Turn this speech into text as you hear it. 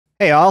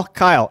Hey all,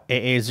 Kyle,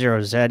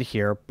 AA0Z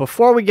here.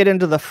 Before we get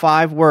into the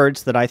 5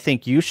 words that I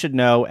think you should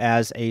know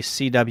as a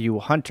CW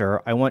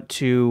hunter, I want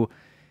to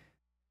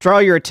draw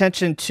your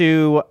attention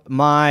to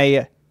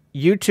my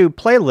YouTube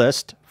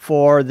playlist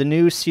for the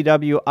new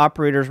CW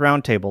Operators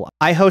Roundtable.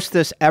 I host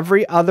this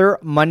every other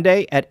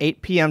Monday at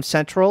 8 p.m.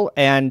 Central,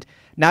 and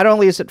not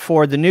only is it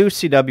for the new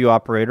CW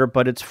operator,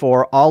 but it's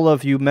for all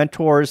of you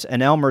mentors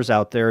and Elmers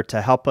out there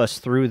to help us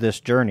through this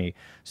journey.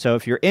 So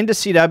if you're into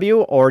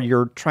CW or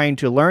you're trying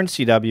to learn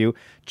CW,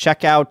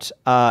 check out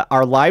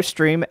our live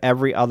stream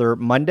every other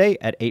Monday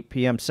at 8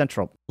 p.m.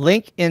 Central.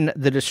 Link in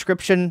the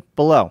description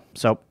below.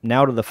 So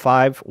now to the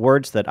 5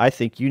 words that I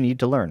think you need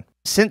to learn.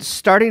 Since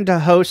starting to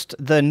host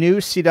the new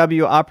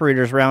CW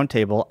Operators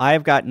Roundtable,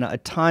 I've gotten a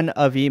ton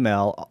of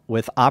email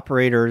with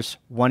operators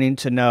wanting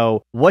to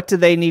know what do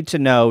they need to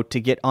know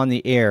to get on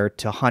the air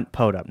to hunt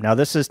POTA. Now,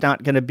 this is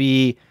not going to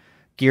be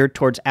geared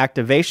towards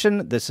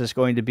activation. This is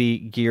going to be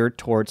geared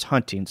towards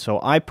hunting. So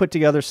I put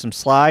together some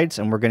slides,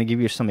 and we're going to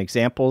give you some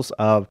examples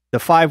of the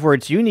 5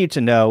 words you need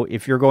to know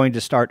if you're going to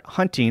start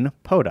hunting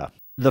POTA.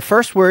 The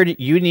first word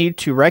you need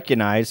to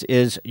recognize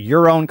is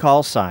your own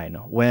call sign.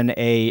 When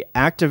an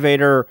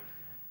activator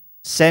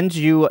sends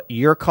you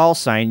your call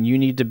sign, you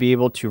need to be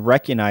able to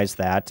recognize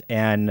that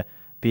and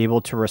be able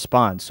to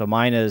respond. So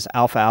mine is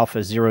Alpha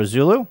Alpha 0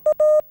 Zulu.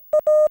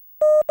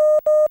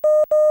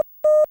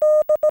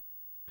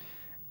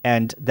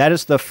 And that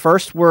is the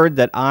first word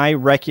that I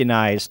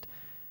recognized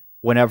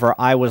whenever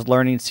I was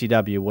learning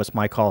CW was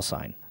my call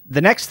sign.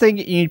 The next thing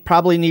you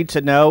probably need to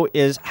know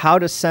is how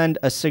to send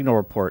a signal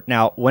report.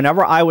 Now,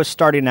 whenever I was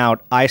starting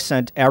out, I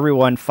sent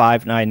everyone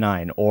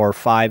 599 or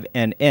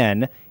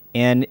 5NN.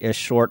 N is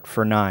short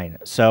for 9.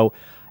 So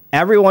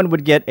everyone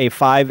would get a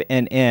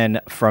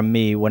 5NN from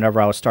me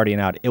whenever I was starting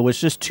out. It was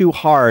just too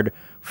hard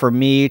for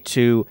me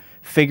to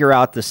figure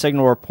out the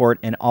signal report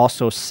and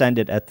also send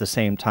it at the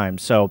same time.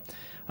 So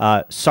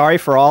sorry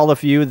for all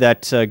of you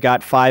that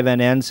got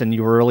 5NNs and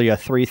you were really a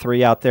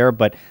 3-3 out there,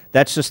 but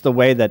that's just the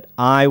way that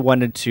I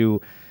wanted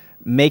to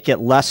make it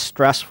less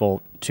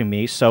stressful to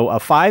me. So a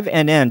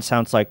 5NN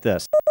sounds like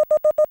this.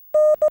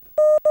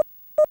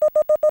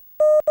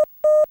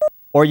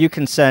 Or you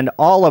can send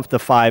all of the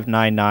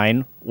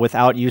 599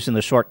 without using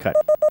the shortcut.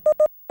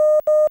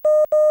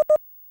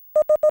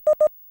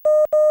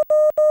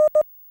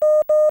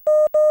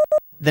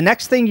 The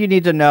next thing you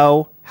need to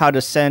know how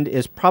to send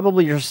is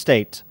probably your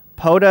state.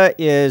 POTA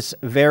is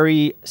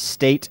very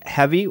state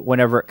heavy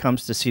whenever it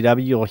comes to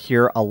CW. You'll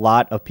hear a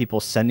lot of people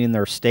sending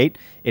their state.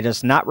 It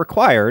is not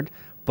required,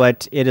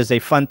 but it is a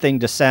fun thing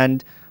to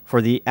send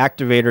for the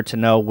activator to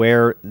know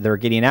where they're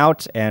getting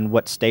out and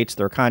what states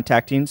they're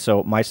contacting.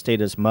 So my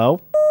state is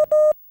Mo.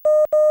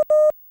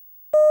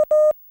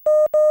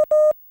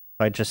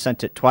 I just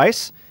sent it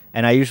twice,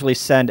 and I usually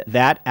send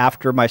that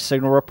after my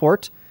signal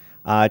report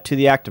to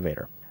the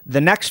activator.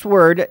 The next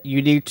word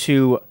you need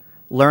to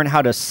learn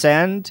how to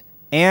send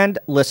and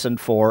listen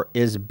for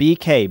is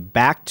BK,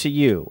 back to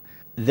you.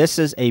 This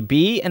is a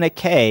B and a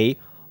K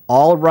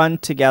all run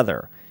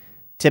together.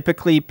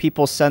 Typically,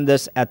 people send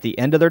this at the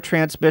end of their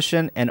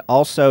transmission, and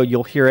also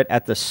you'll hear it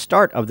at the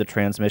start of the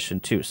transmission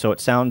too. So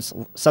it sounds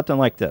something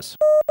like this.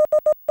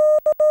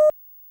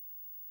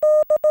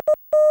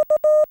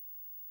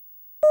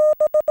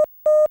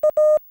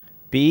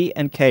 B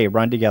and K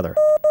run together.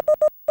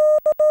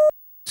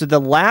 So the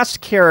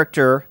last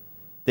character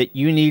that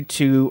you need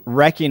to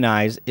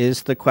recognize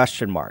is the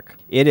question mark.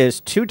 It is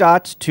 2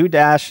 dots, 2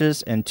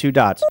 dashes, and 2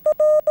 dots.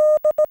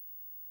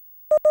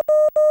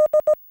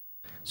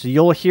 So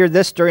you'll hear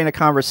this during a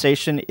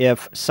conversation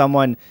if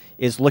someone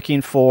is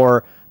looking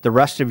for the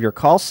rest of your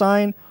call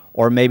sign,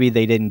 or maybe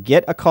they didn't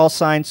get a call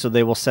sign, so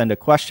they will send a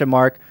question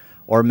mark,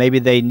 or maybe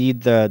they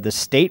need the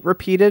state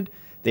repeated,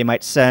 they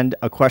might send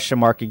a question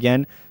mark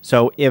again.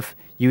 So if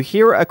you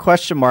hear a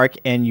question mark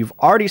and you've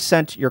already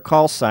sent your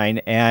call sign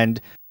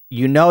and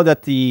you know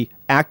that the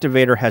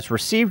activator has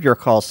received your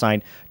call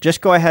sign,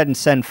 just go ahead and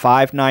send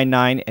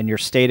 599 and your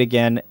state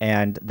again,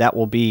 and that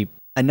will be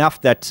enough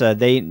that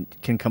they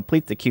can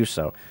complete the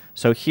QSO.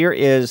 So here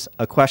is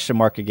a question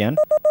mark again.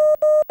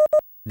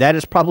 That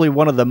is probably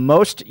one of the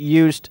most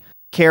used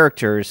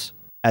characters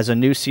as a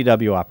new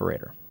CW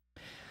operator.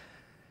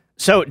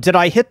 So did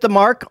I hit the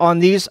mark on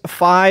these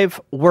 5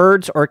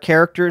 words or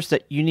characters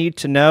that you need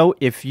to know?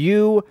 If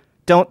you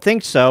don't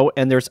think so,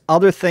 and there's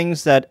other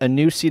things that a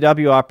new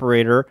CW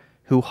operator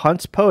who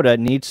hunts POTA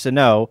needs to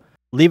know,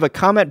 leave a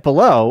comment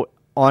below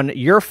on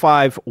your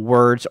 5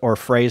 words or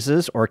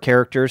phrases or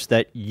characters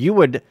that you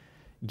would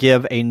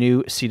give a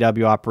new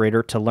CW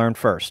operator to learn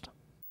first.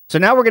 So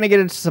now we're going to get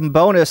into some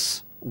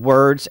bonus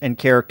words and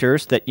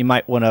characters that you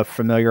might want to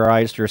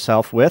familiarize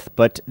yourself with,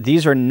 but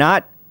these are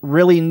not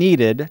really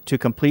needed to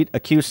complete a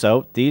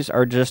QSO. These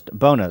are just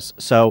bonus.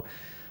 So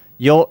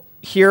you'll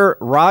hear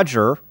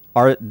Roger,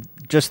 or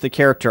just the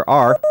character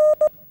R,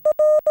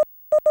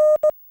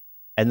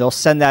 and they'll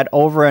send that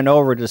over and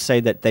over to say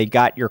that they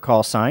got your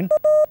call sign.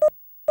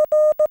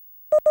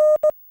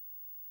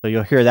 So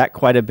you'll hear that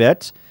quite a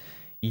bit.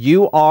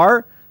 You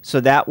are, So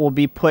that will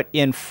be put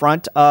in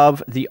front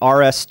of the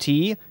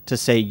RST to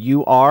say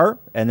you are,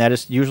 and that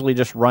is usually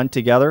just run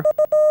together.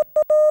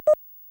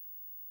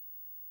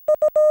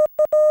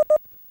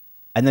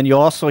 And then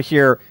you'll also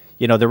hear,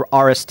 the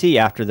RST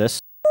after this.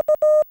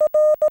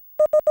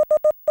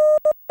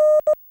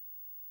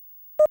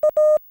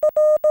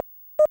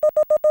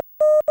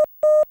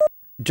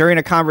 During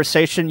a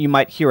conversation, you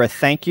might hear a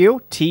thank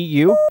you,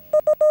 TU.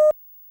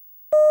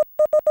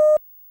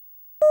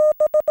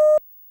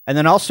 And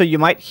then also you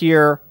might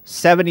hear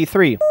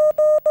 73.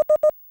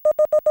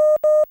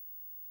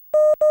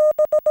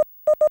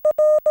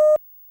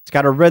 It's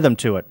got a rhythm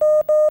to it.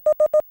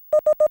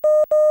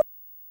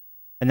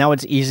 And now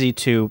it's easy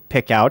to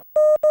pick out.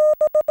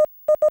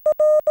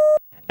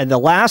 And the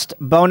last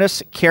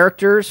bonus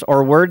characters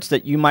or words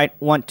that you might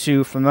want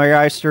to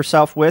familiarize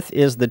yourself with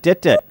is the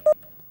dit-dit.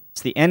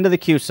 It's the end of the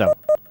QSO.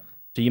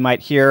 So you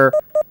might hear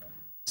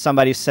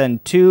somebody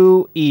send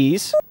two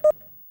E's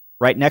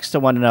right next to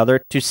one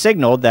another to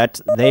signal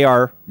that they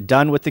are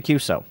done with the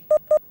QSO.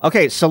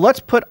 Okay, so let's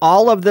put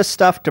all of this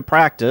stuff to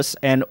practice,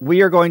 and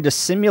we are going to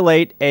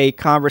simulate a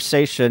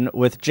conversation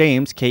with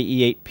James,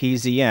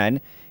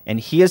 KE8PZN, and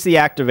he is the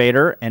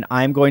activator, and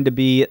I'm going to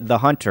be the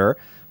hunter.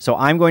 So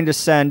I'm going to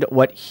send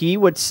what he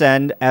would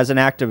send as an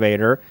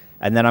activator,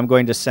 and then I'm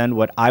going to send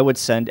what I would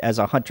send as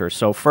a hunter.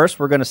 So first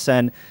we're going to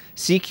send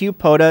CW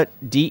POTA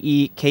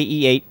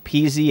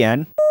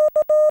DE-KE8PZN.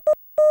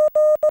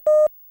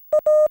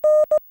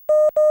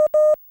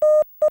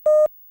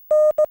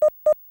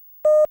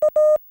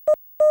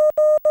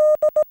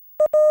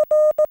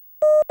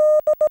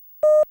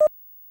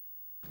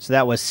 So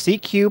that was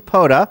CW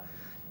POTA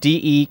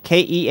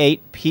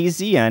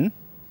DE-KE8PZN.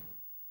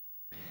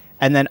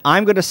 And then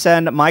I'm going to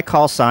send my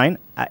call sign,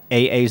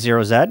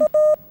 AA0Z.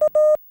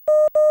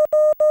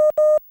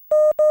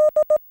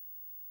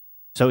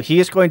 So he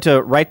is going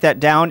to write that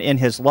down in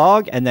his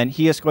log, and then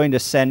he is going to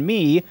send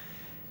me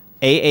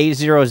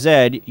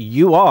AA0Z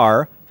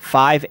UR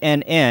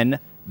 5NN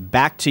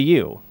back to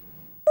you.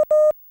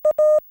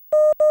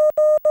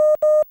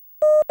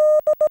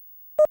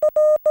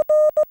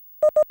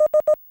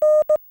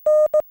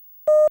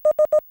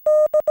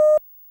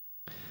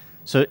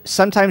 So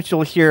sometimes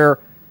you'll hear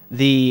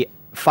the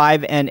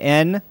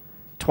 5NN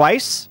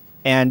twice,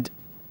 and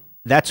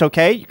that's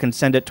okay. You can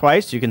send it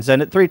twice. You can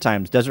send it 3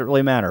 times. Doesn't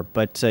really matter.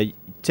 But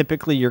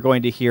typically you're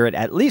going to hear it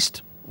at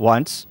least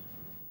once,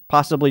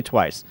 possibly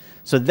twice.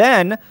 So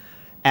then,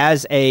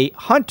 as a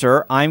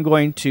hunter, I'm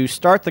going to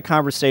start the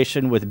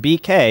conversation with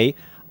BK.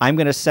 I'm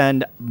going to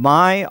send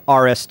my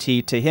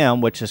RST to him,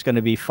 which is going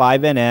to be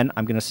 5NN.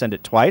 I'm going to send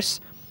it twice.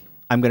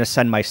 I'm going to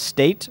send my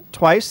state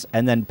twice,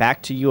 and then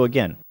back to you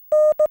again.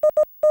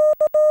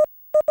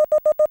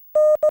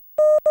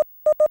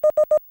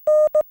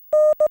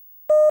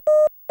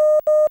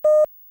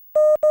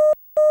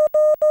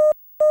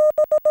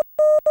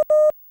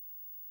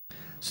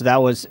 So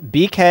that was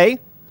BK,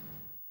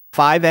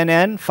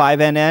 5NN,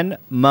 5NN,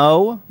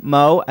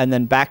 Mo, and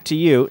then back to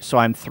you. So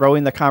I'm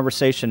throwing the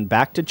conversation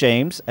back to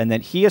James, and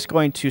then he is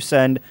going to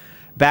send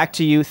back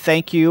to you,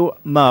 thank you,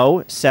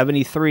 Mo,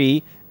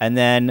 73, and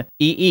then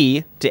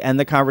EE to end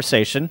the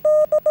conversation.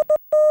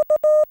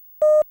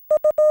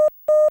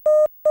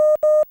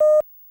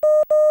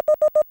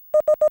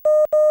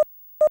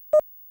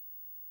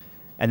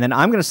 And then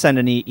I'm going to send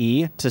an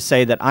EE to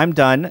say that I'm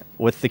done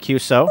with the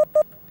QSO,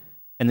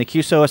 and the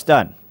QSO is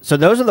done. So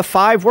those are the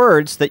 5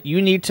 words that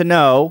you need to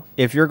know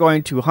if you're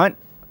going to hunt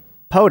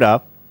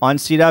POTA on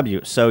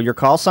CW. So your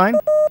call sign,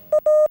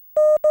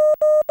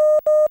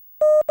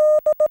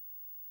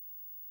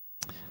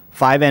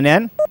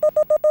 5NN,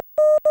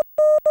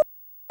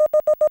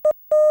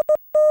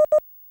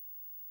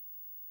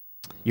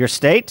 your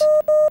state,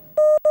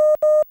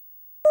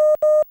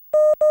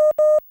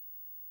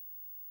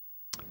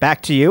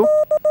 back to you,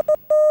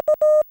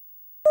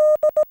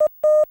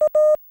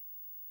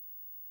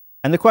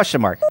 and the question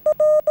mark.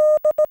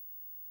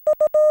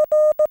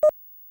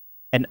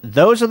 And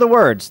those are the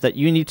words that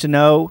you need to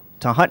know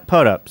to hunt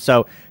POTA.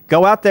 So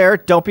go out there.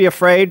 Don't be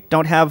afraid.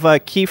 Don't have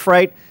key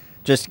fright.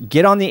 Just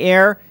get on the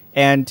air.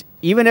 And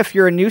even if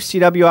you're a new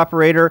CW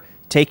operator,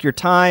 take your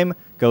time.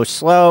 Go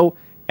slow.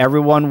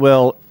 Everyone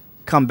will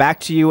come back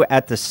to you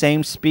at the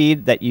same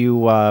speed that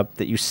you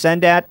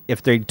send at.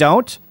 If they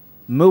don't,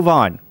 move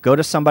on. Go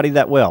to somebody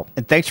that will.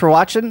 And thanks for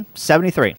watching. 73.